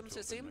some items,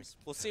 it seems.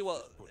 We'll see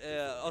what.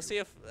 I'll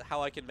see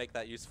how I can make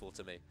that useful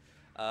to me.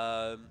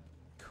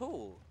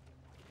 Cool.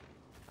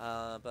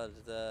 But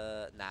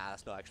nah,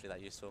 that's not actually that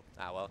useful.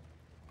 Ah well.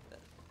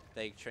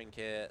 Vague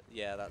trinket.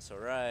 Yeah, that's all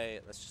right.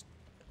 Let's just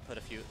put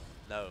a few.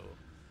 No.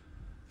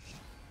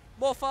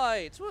 More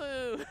fights!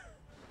 Woo!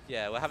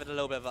 Yeah, we're having a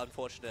little bit of an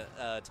unfortunate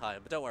time,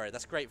 but don't worry,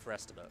 that's great for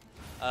estimate.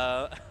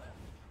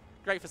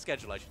 Great for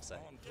schedule, I should say.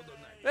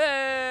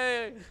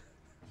 Hey!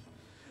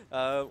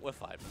 We're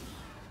fine.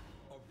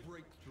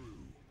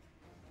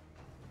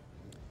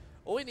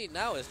 All we need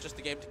now is just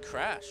the game to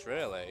crash,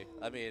 really.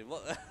 I mean,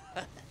 what?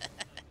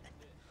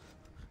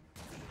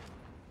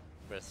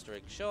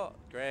 Restoring shot,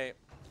 great.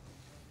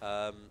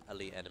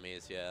 Elite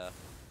enemies, yeah.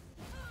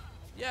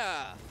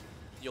 Yeah!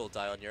 You'll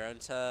die on your own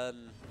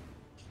turn.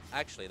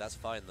 Actually, that's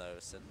fine though,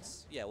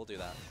 since... yeah, we'll do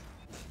that.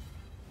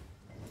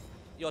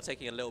 You're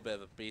taking a little bit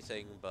of a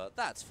beating, but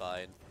that's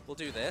fine. We'll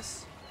do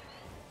this.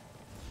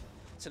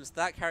 Since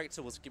that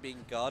character was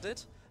being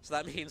guarded, so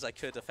that means I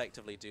could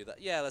effectively do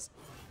that. Yeah, let's...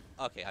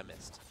 Okay, I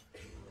missed.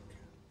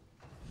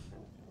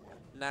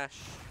 Nash.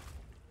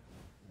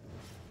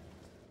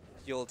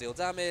 You'll deal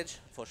damage.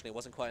 Unfortunately, it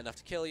wasn't quite enough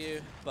to kill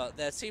you, but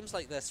there seems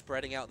like they're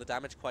spreading out the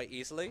damage quite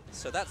easily,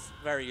 so that's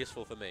very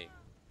useful for me.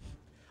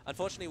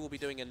 Unfortunately, we'll be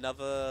doing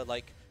another,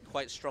 like,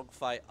 quite strong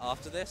fight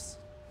after this,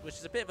 which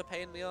is a bit of a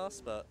pain in the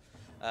ass, but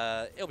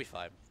it'll be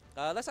fine.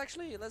 Let's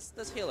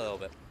heal a little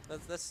bit.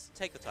 Let's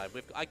take the time.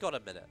 I got a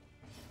minute.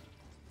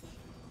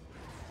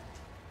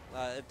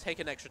 Take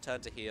an extra turn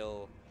to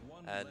heal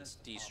and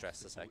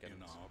de-stress a second.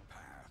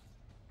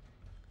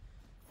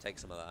 Take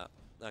some of that.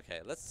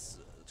 Okay, let's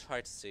try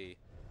to see,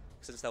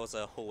 since there was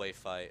a hallway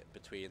fight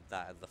between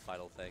that and the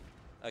final thing.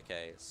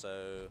 Okay,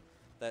 so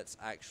let's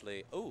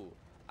actually... Ooh!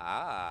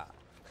 Ah!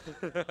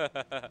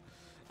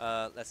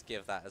 Let's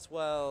give that as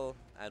well,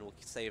 and we'll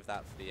save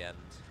that for the end.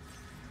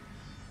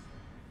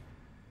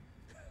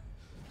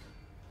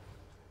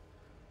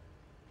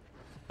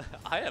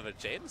 I have a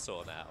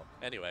chainsaw now.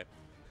 Anyway.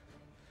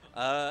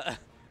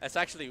 It's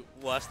actually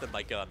worse than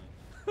my gun.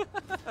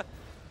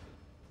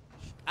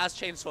 As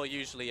chainsaw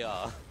usually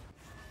are.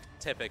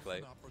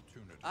 Typically.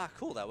 Ah,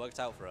 cool, that worked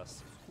out for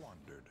us.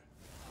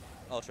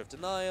 Ultra of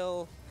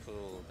Denial.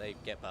 Cool, they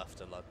get buffed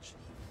a lunch.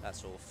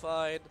 That's all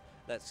fine.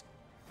 Let's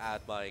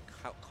add my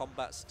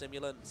combat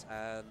stimulant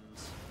and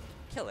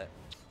kill it.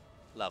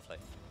 Lovely.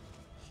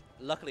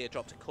 Luckily it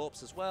dropped a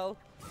corpse as well.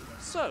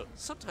 So,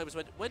 sometimes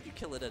when you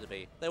kill an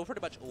enemy, they will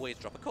pretty much always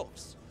drop a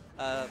corpse.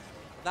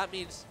 That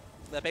means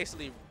they're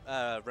basically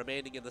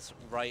remaining in this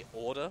right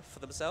order for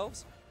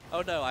themselves.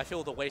 Oh no, I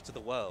feel the weight of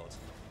the world.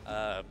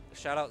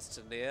 Shoutouts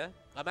to Nia.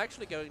 I'm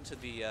actually going to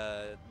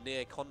the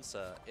Nia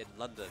concert in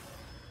London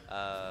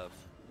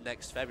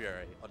next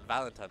February on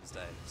Valentine's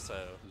Day, so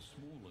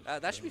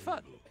that should be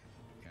fun.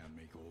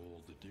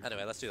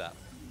 Anyway, let's do that.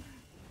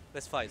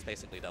 This fight is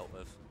basically dealt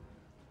with.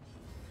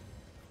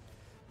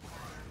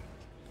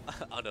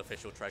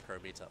 Unofficial Tricrow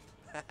meetup.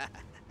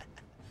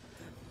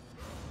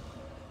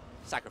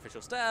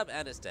 Sacrificial stab,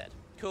 and it's dead.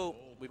 Cool,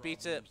 we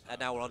beat it, and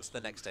now we're on to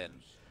the next inn.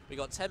 We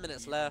got 10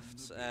 minutes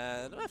left,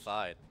 and we're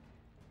fine.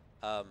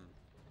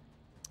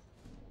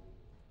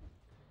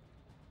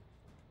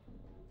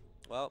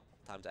 Well,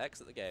 time to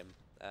exit the game.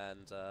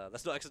 And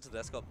let's not exit to the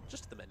desktop,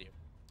 just to the menu.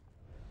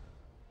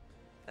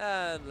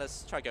 And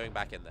let's try going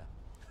back in there.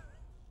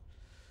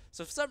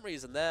 So for some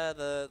reason there,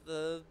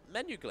 the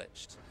menu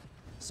glitched.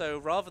 So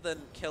rather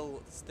than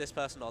kill this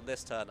person on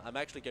this turn, I'm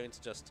actually going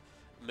to just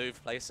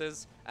move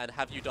places and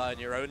have you die on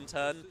your own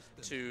turn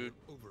to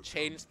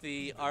change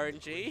the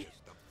RNG.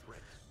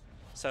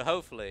 So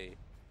hopefully,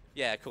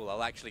 yeah, cool,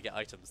 I'll actually get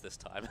items this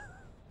time.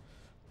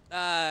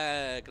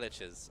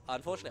 Glitches.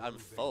 Unfortunately, I'm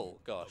full,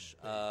 gosh.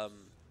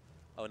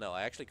 Oh no,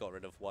 I actually got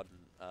rid of one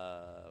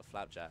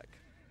flapjack.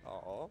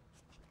 Aww.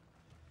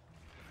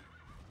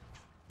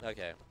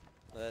 Okay,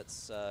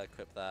 let's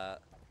equip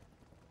that.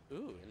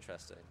 Ooh,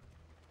 interesting.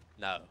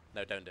 No,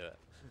 don't do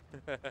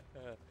it.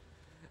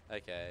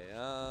 Okay,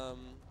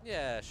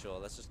 yeah, sure,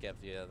 let's just give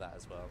you that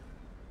as well.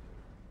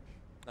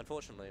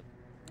 Unfortunately,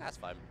 that's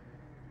fine.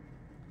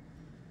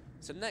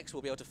 So next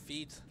we'll be able to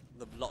feed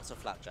them lots of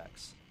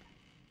flapjacks.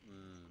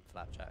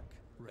 Flapjack.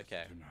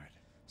 Okay.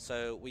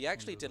 So we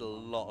actually did a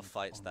lot of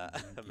fights that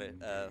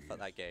for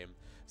that game.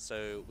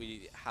 So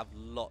we have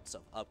lots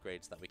of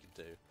upgrades that we can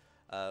do.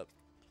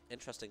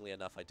 Interestingly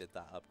enough, I did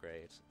that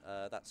upgrade.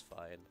 That's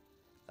fine.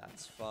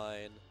 That's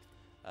fine.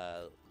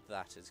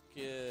 That is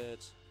good.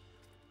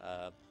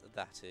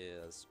 That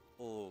is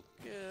all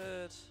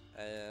good.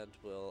 And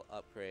we'll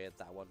upgrade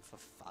that one for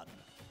fun.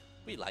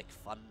 We like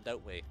fun,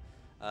 don't we?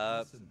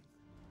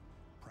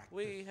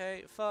 We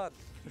hate fun.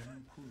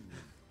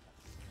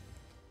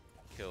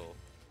 Cool.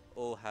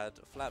 All had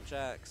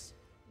flapjacks,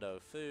 no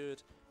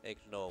food,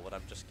 ignore what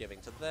I'm just giving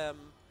to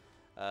them.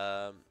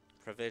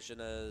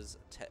 Provisioners,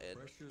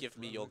 give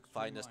me your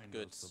finest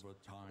goods.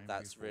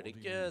 That's really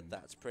good,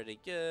 that's pretty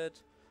good.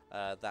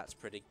 That's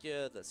pretty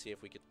good, let's see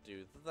if we could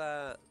do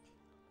that.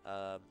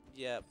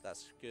 Yep,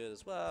 that's good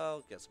as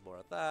well, get some more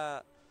of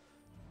that.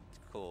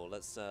 Cool,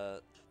 let's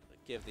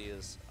give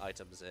these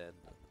items in.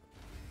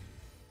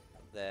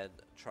 Then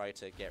try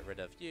to get rid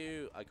of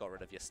you. I got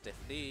rid of your stiff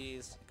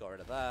knees. Got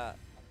rid of that.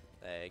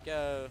 There you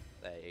go.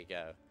 There you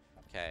go.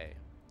 Okay.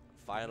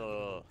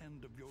 Final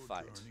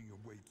fight.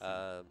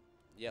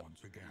 Yep.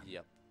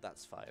 Yep.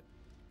 That's fine.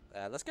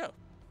 Let's go.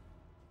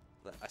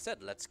 I said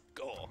let's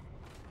go.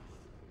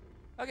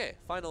 Okay.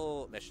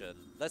 Final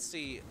mission. Let's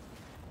see.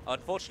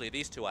 Unfortunately,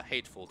 these two are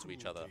hateful to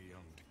each other.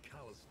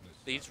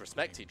 These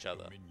respect each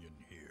other.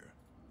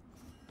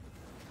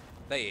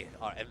 They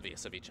are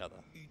envious of each other.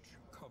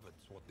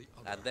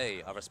 And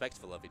they are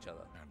respectful of each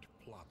other.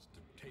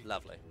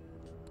 Lovely.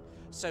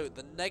 So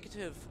the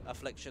negative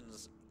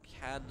afflictions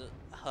can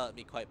hurt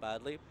me quite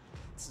badly,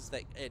 since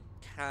it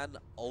can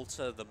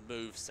alter the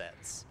move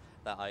sets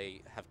that I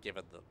have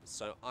given them.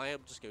 So I am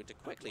just going to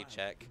quickly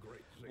check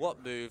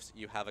what moves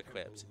you have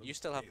equipped. You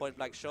still have point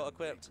blank shot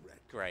equipped?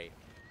 Great.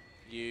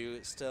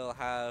 You still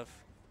have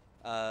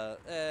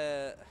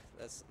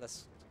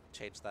let's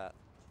change that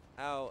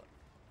out.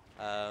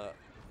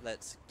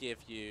 Let's give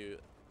you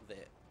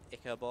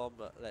Ica Bomb.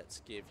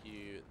 Let's give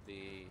you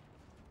the...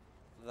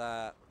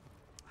 that.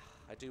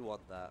 I do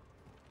want that.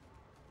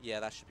 Yeah,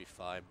 that should be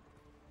fine.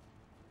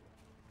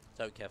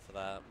 Don't care for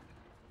that.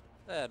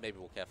 Maybe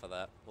we'll care for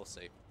that. We'll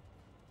see.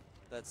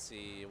 Let's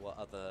see what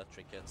other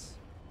trinkets.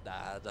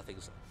 Nah,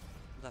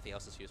 nothing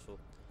else is useful.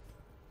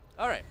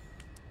 Alright.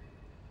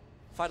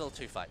 Final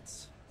 2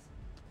 fights.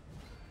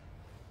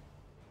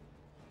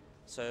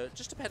 So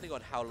just depending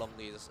on how long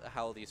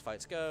these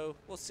fights go,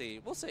 we'll see.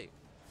 We'll see.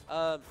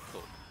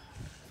 Cool.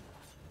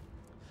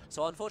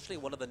 So unfortunately,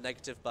 one of the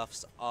negative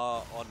buffs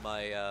are on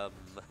my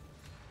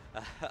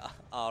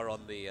are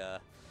on the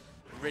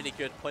really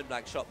good point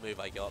blank shot move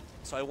I got.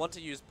 So I want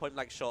to use point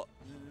blank shot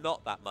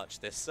not that much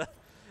this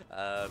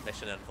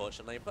mission,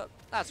 unfortunately, but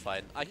that's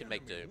fine. I can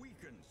make do.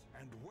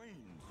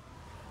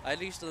 I at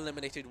least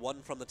eliminated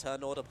one from the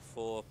turn order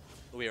before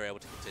we were able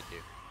to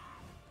continue.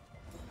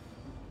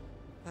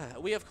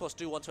 We, of course,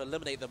 do want to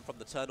eliminate them from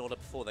the turn order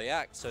before they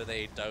act, so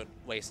they don't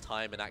waste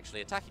time in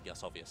actually attacking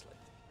us, obviously.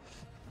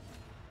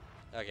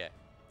 Okay,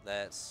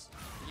 let's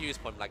use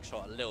point blank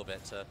shot a little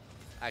bit to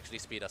actually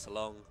speed us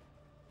along.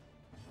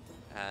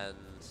 And,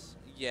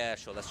 yeah,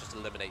 sure, let's just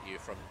eliminate you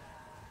from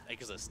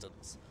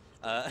existence.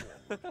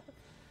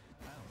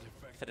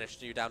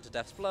 Finish you down to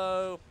Death's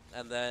Blow,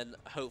 and then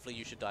hopefully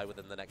you should die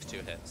within the next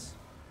 2 hits.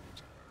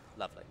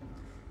 Lovely.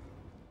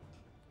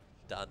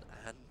 Done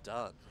and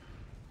done.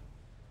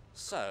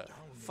 So,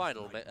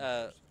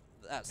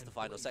 that's the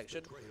final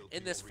section.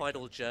 In this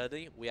final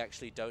journey, we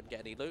actually don't get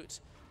any loot,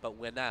 but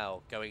we're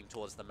now going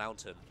towards the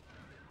mountain.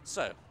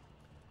 So,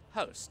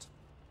 host,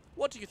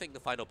 what do you think the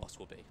final boss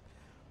will be?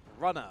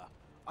 Runner,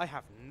 I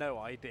have no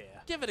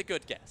idea. Give it a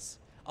good guess.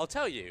 I'll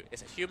tell you,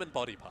 it's a human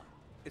body part.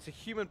 It's a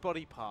human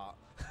body part.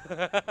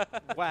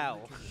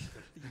 Well,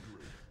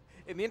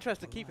 in the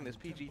interest of keeping this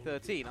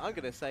PG-13, I'm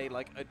going to say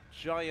like a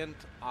giant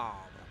arm.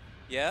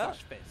 Yeah?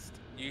 / fist.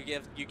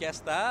 You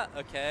guessed that?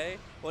 Okay.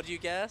 What do you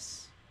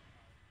guess?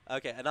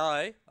 Okay, and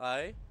I,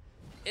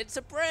 it's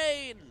a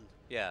brain!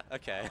 Yeah,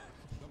 okay.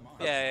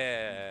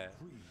 Yeah.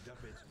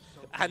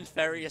 And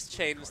various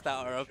chains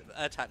that are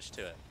attached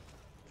to it.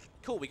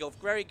 Cool, we got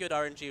very good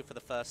RNG for the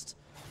first,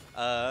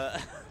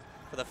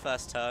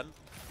 turn.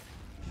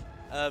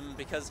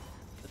 Because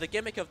the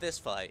gimmick of this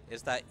fight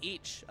is that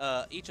each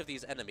of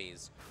these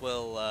enemies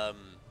will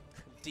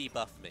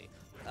debuff me.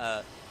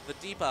 The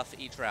debuff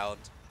each round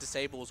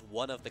disables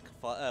one of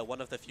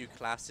the few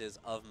classes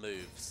of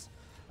moves.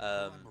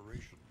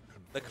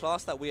 The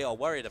class that we are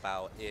worried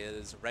about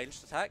is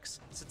ranged attacks.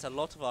 Since a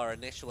lot of our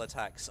initial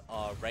attacks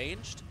are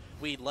ranged,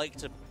 we like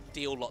to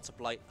deal lots of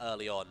blight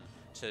early on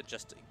to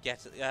just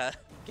get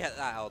that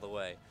out of the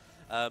way.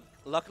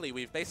 Luckily,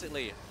 we've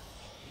basically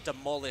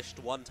demolished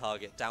one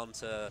target down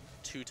to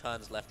 2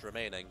 turns left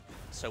remaining,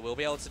 so we'll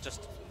be able to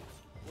just...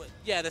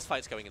 yeah, this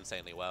fight's going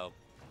insanely well.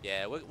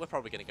 Yeah, we're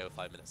probably going to go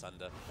 5 minutes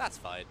under. That's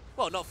fine.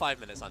 Well, not 5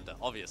 minutes under,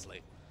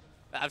 obviously.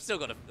 I've still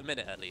got a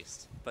minute at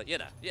least. But, you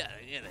know.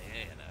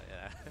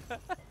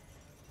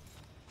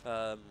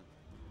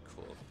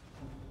 Cool.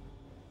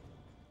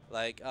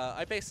 Like,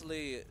 I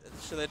basically...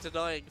 so they're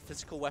denying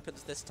physical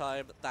weapons this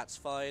time. That's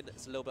fine.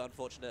 It's a little bit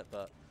unfortunate,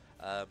 but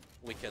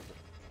we can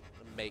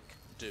make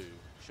do,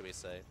 should we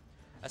say.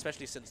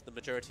 Especially since the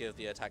majority of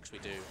the attacks we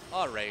do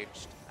are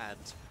ranged,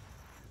 and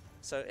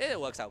so it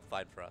works out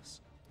fine for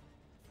us.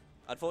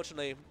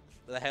 Unfortunately,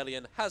 the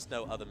Hellion has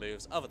no other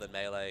moves other than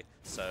melee,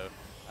 so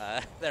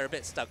they're a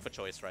bit stuck for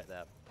choice right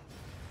there.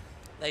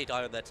 They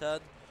die on their turn.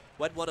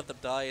 When one of them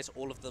dies,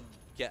 all of them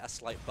get a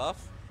slight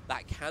buff.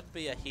 That can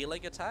be a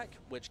healing attack,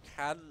 which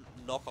can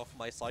knock off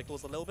my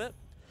cycles a little bit.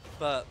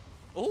 But,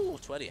 ooh,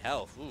 20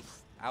 health.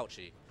 Oof,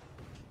 ouchie.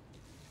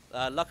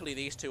 Luckily,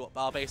 these two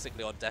are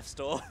basically on death's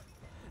door.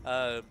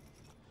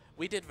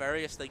 We did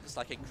various things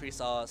like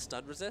increase our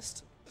stun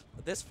resist.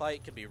 This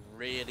fight can be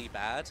really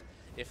bad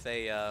if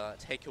they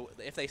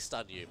if they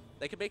stun you.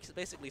 They can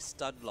basically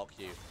stun lock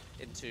you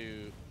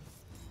into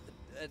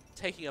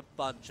taking a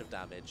bunch of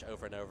damage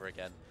over and over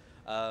again.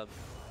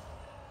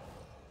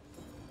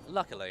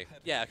 Luckily,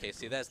 yeah. Okay,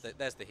 see, there's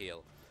the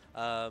heal.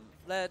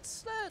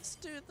 Let's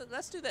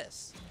do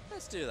this.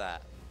 Let's do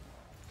that.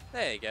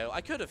 There you go.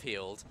 I could have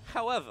healed.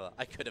 However,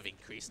 I could have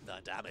increased the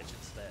damage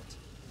instead.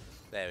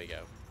 There we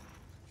go.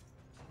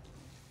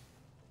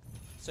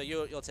 So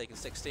you're taking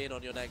 16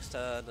 on your next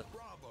turn,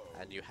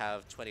 and you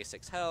have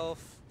 26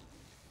 health.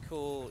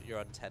 Cool. You're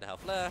on 10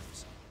 health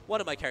left.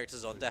 One of my characters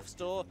is on death's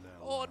door.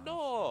 Oh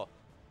no!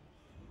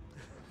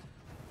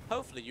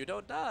 Hopefully you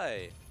don't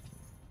die.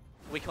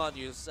 We can't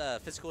use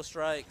physical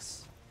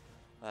strikes.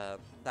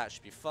 That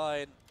should be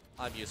fine.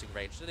 I'm using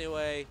ranged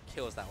anyway.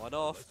 Kills that one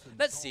off.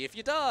 Let's see if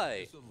you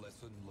die.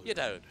 You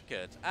don't.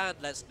 Good. And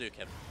let's nuke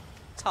him.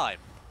 Time.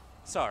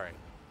 Sorry.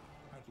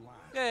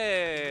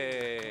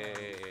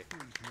 Yay!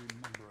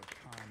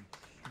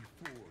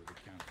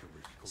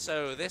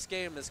 So this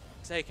game has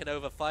taken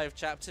over 5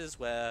 chapters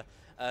where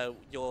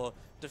you're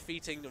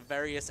defeating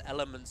various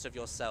elements of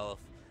yourself.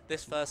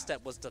 This first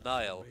step was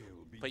denial,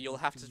 but you'll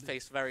have to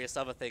face various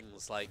other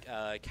things like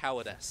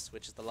cowardice,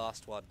 which is the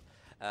last one,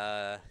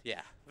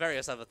 Yeah,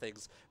 various other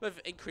things with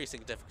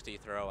increasing difficulty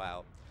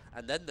throughout.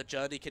 And then the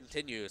journey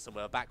continues, and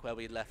we're back where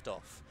we left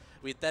off.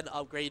 We then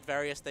upgrade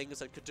various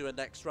things and could do a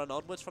next run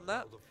onwards from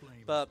that.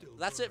 But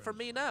that's it from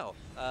me now.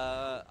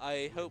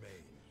 I hope...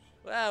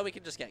 Well, we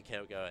can just get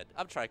Kill going.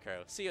 I'm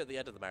Tricrow. See you at the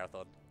end of the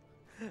marathon.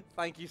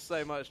 Thank you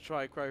so much,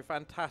 Tricrow.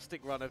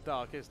 Fantastic run of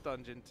Darkest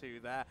Dungeon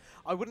 2 there.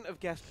 I wouldn't have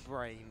guessed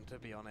Brain, to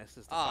be honest.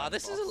 As the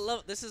final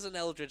boss. This is an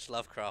Eldritch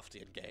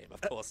Lovecraftian game, of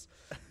course.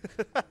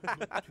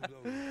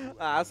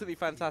 Absolutely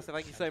fantastic.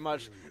 Thank you so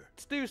much.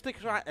 Do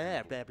stick around.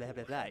 Blah, blah,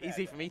 blah, blah.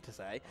 Easy for me to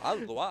say.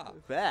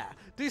 There.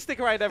 Do stick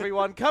around,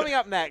 everyone. Coming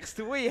up next,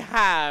 we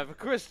have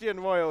Christian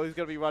Royal, who's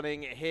going to be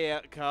running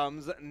Here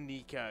Comes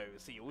Nico.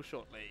 See you all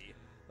shortly.